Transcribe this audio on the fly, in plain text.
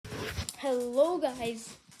Hello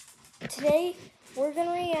guys, today we're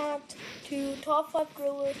gonna react to top 5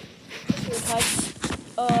 gorilla stereotypes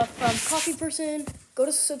from Coffee Person. Go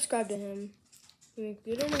to subscribe to him. We make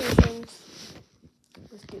good animations.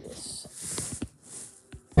 Let's do this.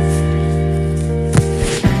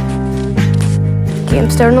 Okay,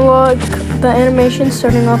 I'm starting to log. The animation's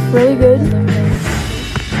starting off really good.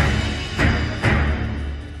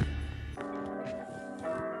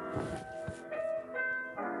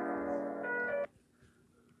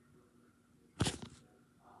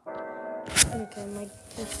 Okay, my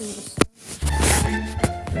person just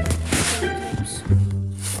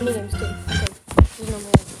minigames too. Okay, this is number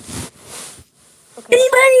 1. Okay.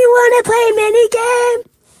 Anybody wanna play minigame?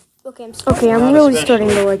 Okay, I'm really starting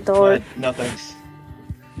to like the art. No thanks.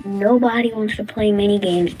 Nobody wants to play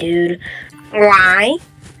minigames, dude. Why?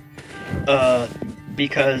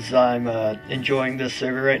 Because I'm enjoying this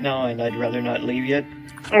server right now and I'd rather not leave yet.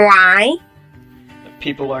 Why?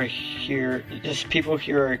 People here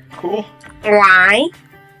are cool. Why?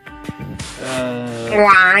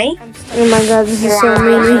 Why? Oh my god, this is so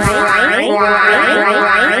mean.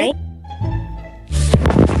 Why?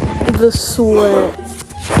 The sweat.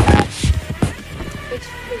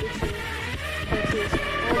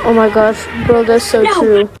 Oh my gosh, bro, that's so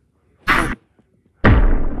true.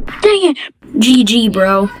 Dang it. GG,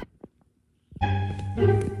 bro.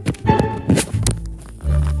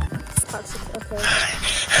 Okay.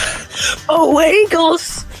 Oh,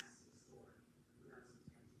 ankles.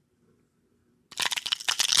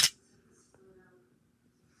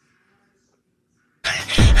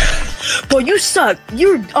 Boy, you suck.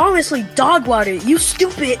 You're honestly dog water. You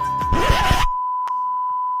stupid.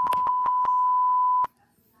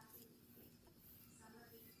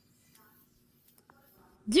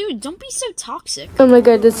 Dude, don't be so toxic. Oh my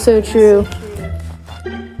god, that's so true.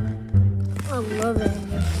 I love it.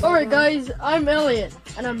 Alright guys, I'm Elliot,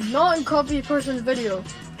 and I'm not in Coffee Person's video,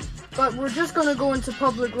 but we're just gonna go into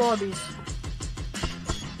public lobbies.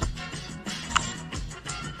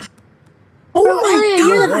 Oh my god,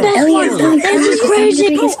 you're the best one! This is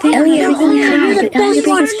crazy! Elliot, you're the best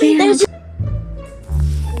one!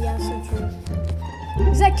 Yeah, so true.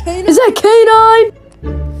 Is that K9?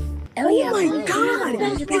 Elliot, oh my god!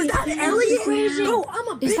 Is that Elliot? Bro, I'm a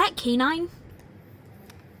Is that K9?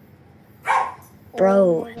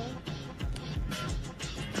 Bro.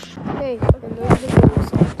 Hey, and those are the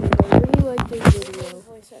voice actors. I really like this video.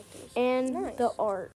 And the art.